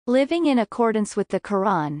Living in Accordance with the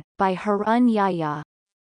Quran, by Harun Yahya.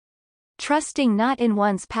 Trusting not in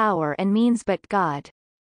one's power and means but God.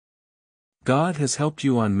 God has helped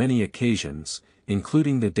you on many occasions,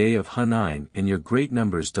 including the day of Hunain, and your great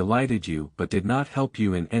numbers delighted you but did not help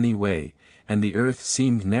you in any way, and the earth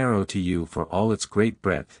seemed narrow to you for all its great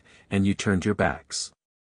breadth, and you turned your backs.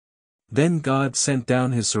 Then God sent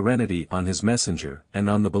down his serenity on his messenger and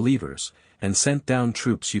on the believers, and sent down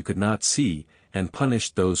troops you could not see, and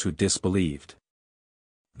punished those who disbelieved.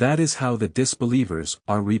 That is how the disbelievers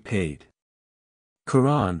are repaid.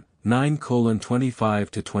 Quran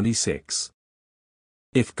 9:25-26.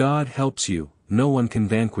 If God helps you, no one can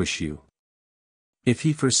vanquish you. If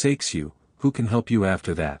he forsakes you, who can help you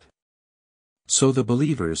after that? So the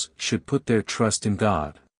believers should put their trust in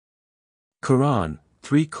God. Quran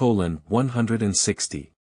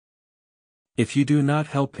 3:160. If you do not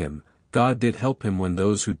help him, God did help him when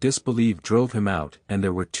those who disbelieved drove him out, and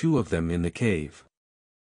there were 2 of them in the cave.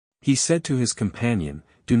 He said to his companion,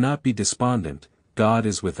 "Do not be despondent, God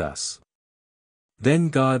is with us." Then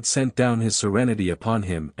God sent down his serenity upon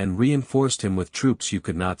him and reinforced him with troops you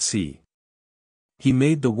could not see. He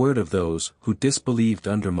made the word of those who disbelieved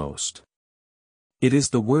undermost. It is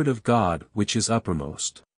the word of God which is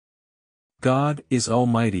uppermost. God is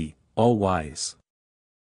Almighty, All-Wise.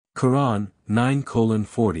 Quran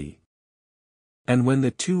 9:40. And when the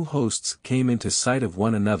 2 hosts came into sight of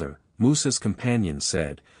one another, Musa's companion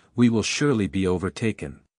said, "We will surely be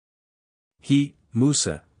overtaken." He,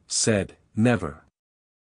 Musa, said, "Never.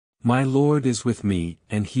 My Lord is with me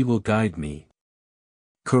and he will guide me."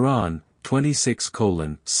 Quran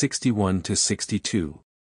 26:61-62.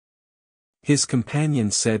 His companion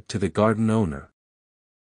said to the garden owner,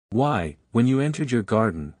 "Why, when you entered your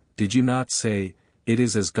garden, did you not say, 'It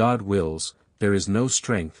is as God wills, there is no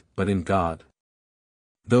strength but in God'?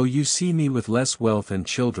 Though you see me with less wealth and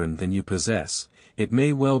children than you possess, it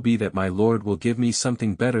may well be that my Lord will give me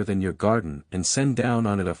something better than your garden and send down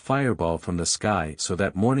on it a fireball from the sky so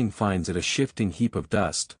that morning finds it a shifting heap of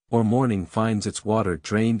dust, or morning finds its water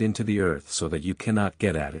drained into the earth so that you cannot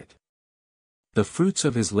get at it." The fruits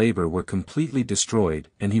of his labor were completely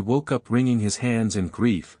destroyed, and he woke up wringing his hands in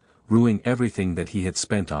grief, ruining everything that he had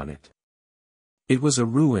spent on it. It was a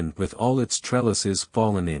ruin with all its trellises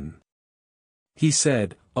fallen in. He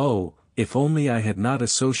said, "Oh, if only I had not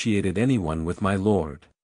associated anyone with my Lord."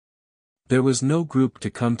 There was no group to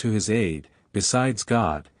come to his aid, besides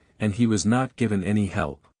God, and he was not given any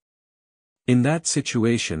help. In that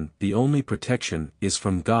situation, the only protection is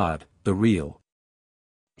from God, the real.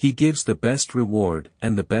 He gives the best reward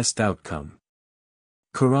and the best outcome.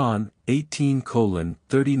 Quran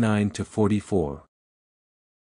 18:39-44.